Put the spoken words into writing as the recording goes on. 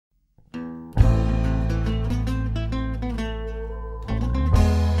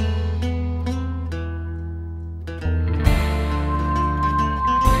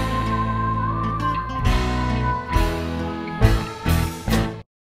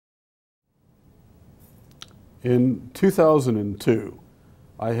In 2002,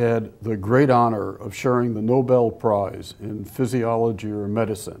 I had the great honor of sharing the Nobel Prize in Physiology or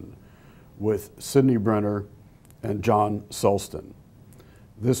Medicine with Sidney Brenner and John Sulston.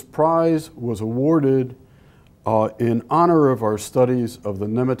 This prize was awarded in honor of our studies of the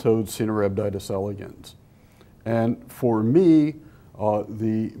nematode Caenorhabditis elegans. And for me,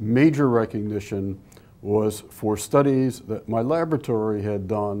 the major recognition was for studies that my laboratory had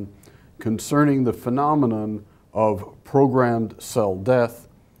done concerning the phenomenon of programmed cell death,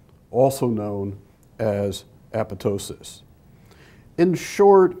 also known as apoptosis. In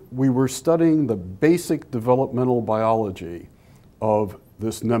short, we were studying the basic developmental biology of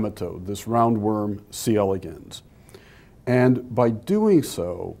this nematode, this roundworm C. elegans. And by doing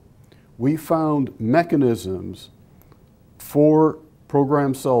so, we found mechanisms for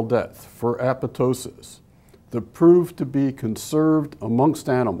programmed cell death, for apoptosis, that proved to be conserved amongst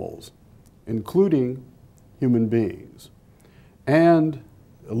animals, including human beings, and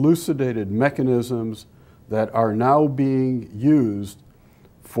elucidated mechanisms that are now being used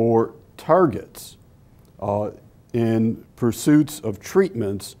for targets in pursuits of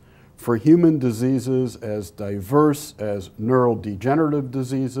treatments for human diseases as diverse as neurodegenerative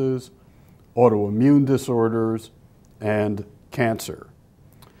diseases, autoimmune disorders, and cancer.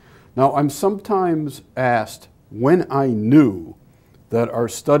 Now, I'm sometimes asked when I knew that our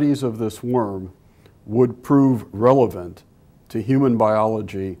studies of this worm would prove relevant to human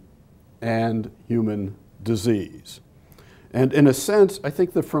biology and human disease. And in a sense, I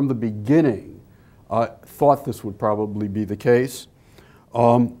think that from the beginning, I thought this would probably be the case,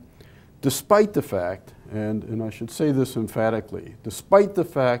 despite the fact, and I should say this emphatically, despite the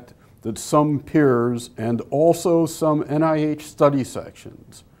fact that some peers and also some NIH study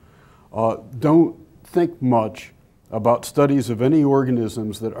sections don't think much about studies of any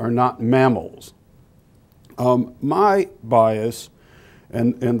organisms that are not mammals. My bias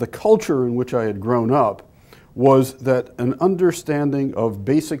and the culture in which I had grown up was that an understanding of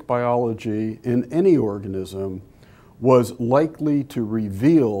basic biology in any organism was likely to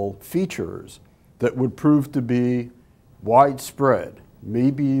reveal features that would prove to be widespread,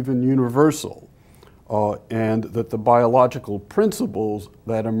 maybe even universal, and that the biological principles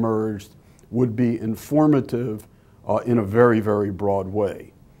that emerged would be informative in a very, very broad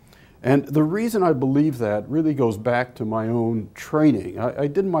way. And the reason I believe that really goes back to my own training. I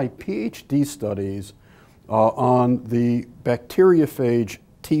did my PhD studies on the bacteriophage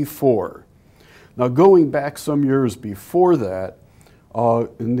T4. Now, going back some years before that,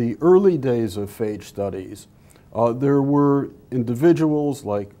 in the early days of phage studies, there were individuals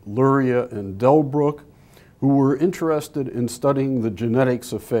like Luria and Delbruck who were interested in studying the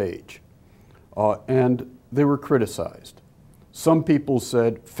genetics of phage, and they were criticized. Some people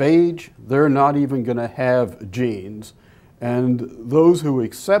said, phage, they're not even going to have genes. And those who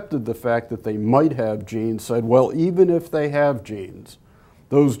accepted the fact that they might have genes said, well, even if they have genes,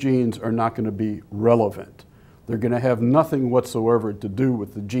 those genes are not going to be relevant. They're going to have nothing whatsoever to do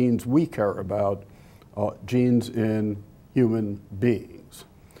with the genes we care about, genes in human beings.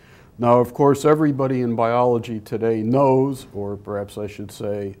 Now, of course, everybody in biology today knows, or perhaps I should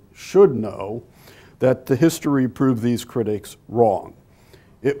say should know, that the history proved these critics wrong.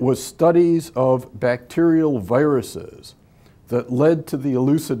 It was studies of bacterial viruses that led to the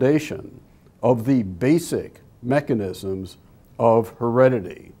elucidation of the basic mechanisms of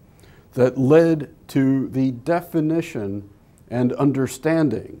heredity, that led to the definition and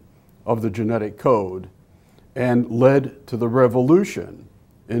understanding of the genetic code, and led to the revolution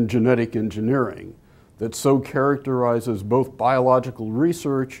in genetic engineering that so characterizes both biological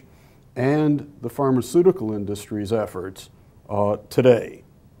research and the pharmaceutical industry's efforts today.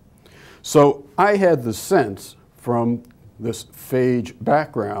 So I had the sense from this phage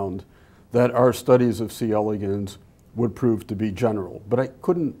background that our studies of C. elegans would prove to be general, but I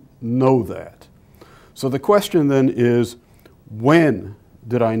couldn't know that. So the question then is, when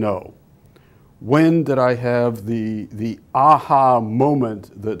did I know? When did I have the aha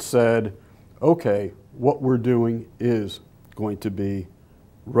moment that said, okay, what we're doing is going to be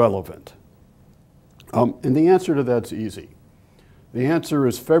relevant? And the answer to that's easy. The answer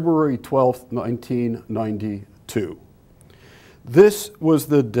is February 12th, 1992. This was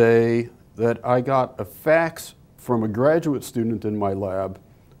the day that I got a fax from a graduate student in my lab,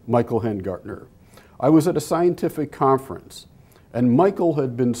 Michael Hengartner. I was at a scientific conference, and Michael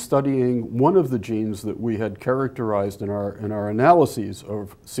had been studying one of the genes that we had characterized in our analyses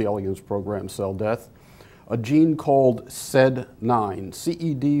of C. elegans programmed cell death, a gene called CED9,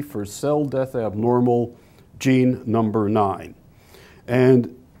 CED for cell death abnormal, gene number 9.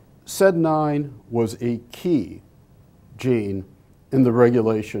 And SED9 was a key gene in the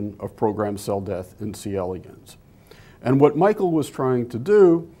regulation of programmed cell death in C. elegans. And what Michael was trying to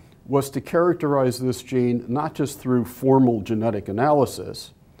do was to characterize this gene not just through formal genetic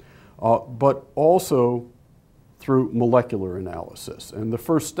analysis, but also through molecular analysis. And the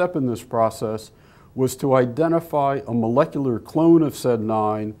first step in this process was to identify a molecular clone of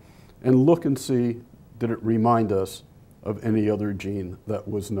SED9 and look and see, did it remind us of any other gene that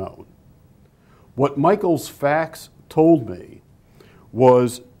was known. What Michael's facts told me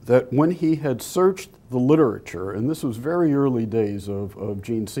was that when he had searched the literature, and this was very early days of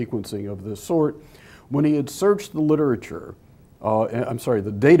gene sequencing of this sort, when he had searched the literature,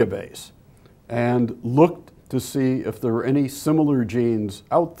 the database, and looked to see if there were any similar genes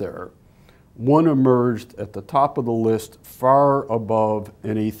out there, one emerged at the top of the list far above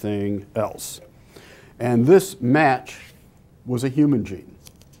anything else. And this match was a human gene.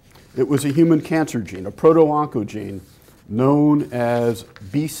 It was a human cancer gene, a proto-oncogene known as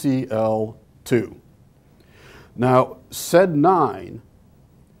BCL2. Now, SED9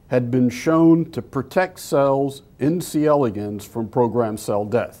 had been shown to protect cells in C. elegans from programmed cell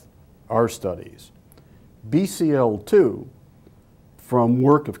death, our studies. BCL2, from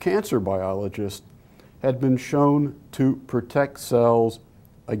work of cancer biologists, had been shown to protect cells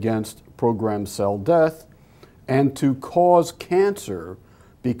against programmed cell death and to cause cancer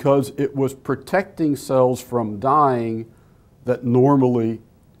because it was protecting cells from dying that normally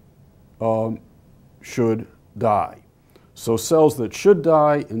should die. So cells that should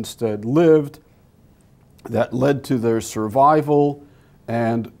die instead lived. That led to their survival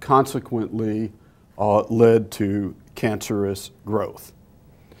and consequently led to cancerous growth.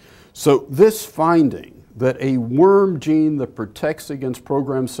 So this finding that a worm gene that protects against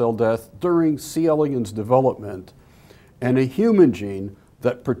programmed cell death during C. elegans development and a human gene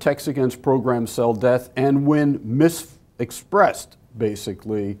that protects against programmed cell death and when misexpressed,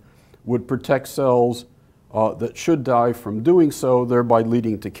 basically, would protect cells that should die from doing so, thereby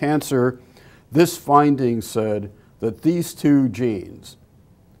leading to cancer. This finding said that these two genes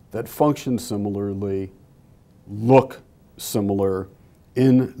that function similarly look similar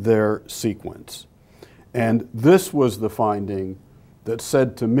in their sequence. And this was the finding that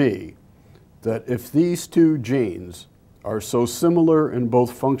said to me that if these two genes are so similar in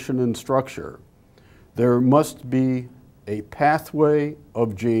both function and structure, there must be a pathway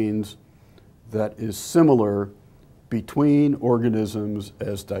of genes that is similar between organisms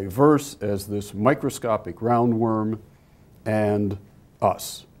as diverse as this microscopic roundworm and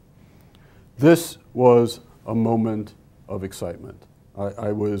us. This was a moment of excitement.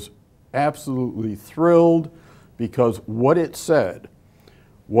 I was absolutely thrilled because what it said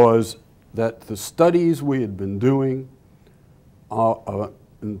was that the studies we had been doing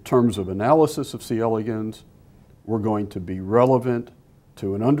in terms of analysis of C. elegans were going to be relevant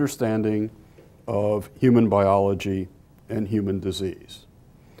to an understanding of human biology and human disease.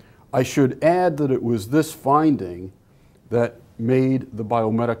 I should add that it was this finding that made the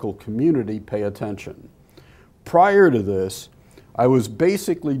biomedical community pay attention. Prior to this, I was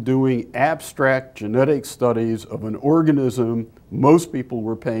basically doing abstract genetic studies of an organism most people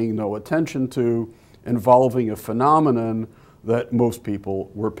were paying no attention to, involving a phenomenon that most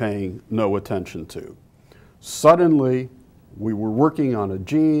people were paying no attention to. Suddenly, we were working on a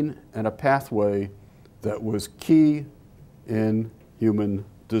gene and a pathway that was key in human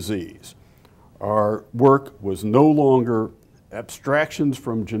disease. Our work was no longer abstractions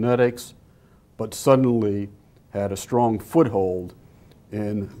from genetics, but suddenly had a strong foothold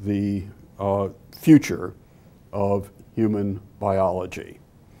in the future of human biology.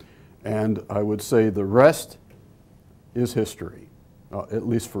 And I would say the rest is history, at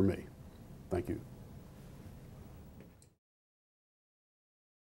least for me. Thank you.